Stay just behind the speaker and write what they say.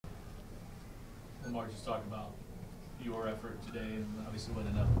Lamar, just talk about your effort today and obviously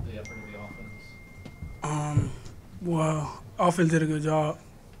winning up the effort of the offense. Well, offense did a good job.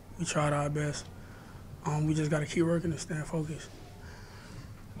 We tried our best. We just got to keep working and stay focused.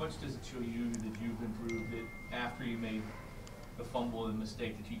 How much does it show you that you've improved that after you made the fumble and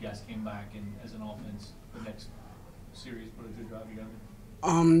mistake that you guys came back and as an offense the next series put a good drive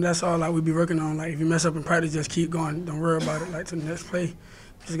together? That's all like we be working on. Like if you mess up in practice, just keep going. Don't worry about it. Like to the next play,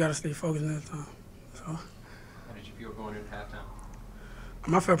 just got to stay focused next time. So. How did you feel going into halftime?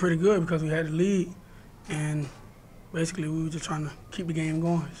 I felt pretty good because we had the lead, and basically we were just trying to keep the game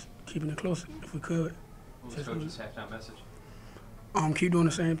going, keeping it close if we could. What was Coach's halftime message? Keep doing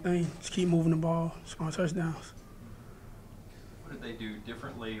the same thing. Just keep moving the ball, scoring touchdowns. What did they do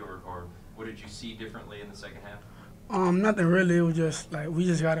differently, or what did you see differently in the second half? Nothing really. It was just like we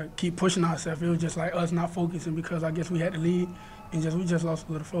just gotta keep pushing ourselves. It was just like us not focusing because I guess we had the lead, and we just lost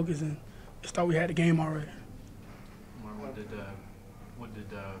a little focus and just thought we had the game already. What did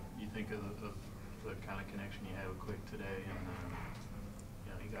you think of the kind of connection you had with Quick today?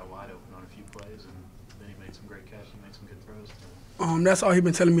 And he got wide open on a few plays, and then he made some great catches. He made some good throws. That's all he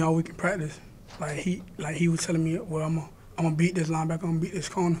been telling me all week in practice. Like he was telling me, well, I'm gonna beat this linebacker, I'm gonna beat this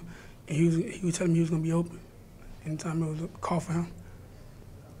corner, and he was telling me he was gonna be open. Anytime it was a call for him. How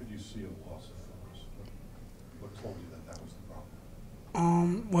could you see a loss of focus? What told you that was the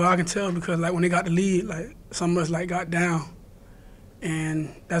problem? Well, I can tell because like when they got the lead, like some of us like got down,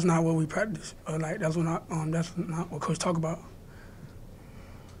 and that's not what we practice. Or like that's not what coach talk about.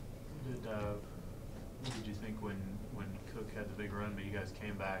 What did you think when Cook had the big run, but you guys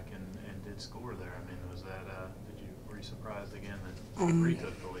came back and did score there? I mean, was that were you surprised again that you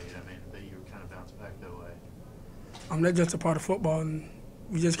took the lead? I mean, that you kind of bounced back that way. That's just a part of football, and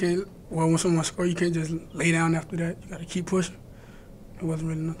we just can't. Well, when someone scores, you can't just lay down after that. You got to keep pushing. It wasn't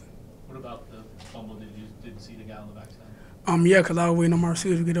really nothing. What about the fumble? Didn't see the guy on the backside? Yeah, because I was waiting on my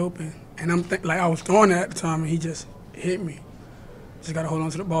receiver to get open, and like I was throwing it at the time, and he just hit me. Just got to hold on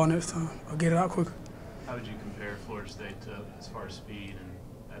to the ball next time. I'll get it out quicker. How would you compare Florida State to as far as speed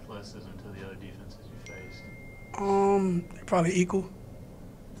and athleticism to the other defenses you faced? They're probably equal.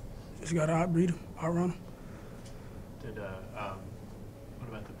 Just got to outbeat them, outrun them. What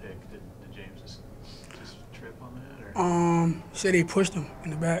about the pick? Did James just trip on that? Or? He said they pushed him in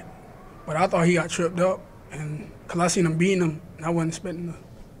the back, but I thought he got tripped up, and because I seen him beating him, and I wasn't expecting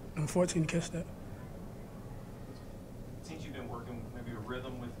them 14 to catch that. It seems you've been working maybe a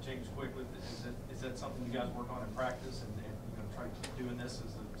rhythm with James Quick. Is that something you guys work on in practice, and you're going to try to keep doing this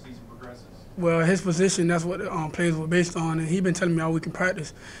as the season progresses? Well, his position, that's what the plays were based on, and he been telling me all week in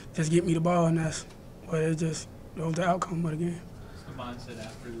practice, just get me the ball, and that's what it just was the outcome of the game. What's the mindset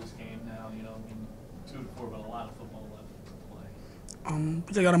after this game now? I mean, 2-4, but a lot of football left to play.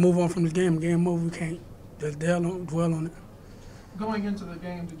 We just got to move on from this game. Game over, we can't just dwell on it. Going into the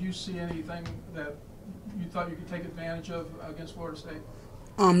game, did you see anything that you thought you could take advantage of against Florida State?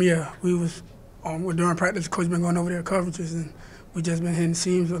 Yeah, we was we're during practice. The coach been going over their coverages, and we just been hitting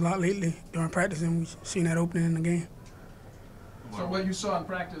seams a lot lately during practice, and we seen that opening in the game. So what you saw in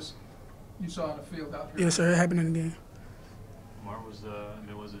practice, you saw in the field out here? Yes, sir. It happened in the game. Lamar, was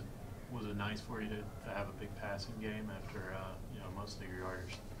it nice for you to have a big passing game after most of your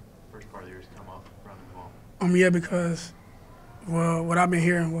yardage first part of the year has come off running the ball? Yeah, because what I've been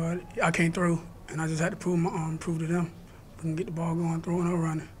hearing was I can't throw, and I just had to prove to them we can get the ball going, throwing or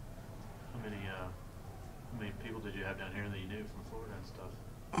running. How many people did you have down here that you knew from Florida and stuff?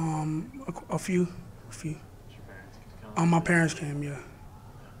 A few. Did your parents get to come? My parents came, yeah.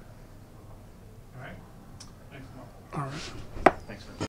 All right. Thanks, Mark. All right.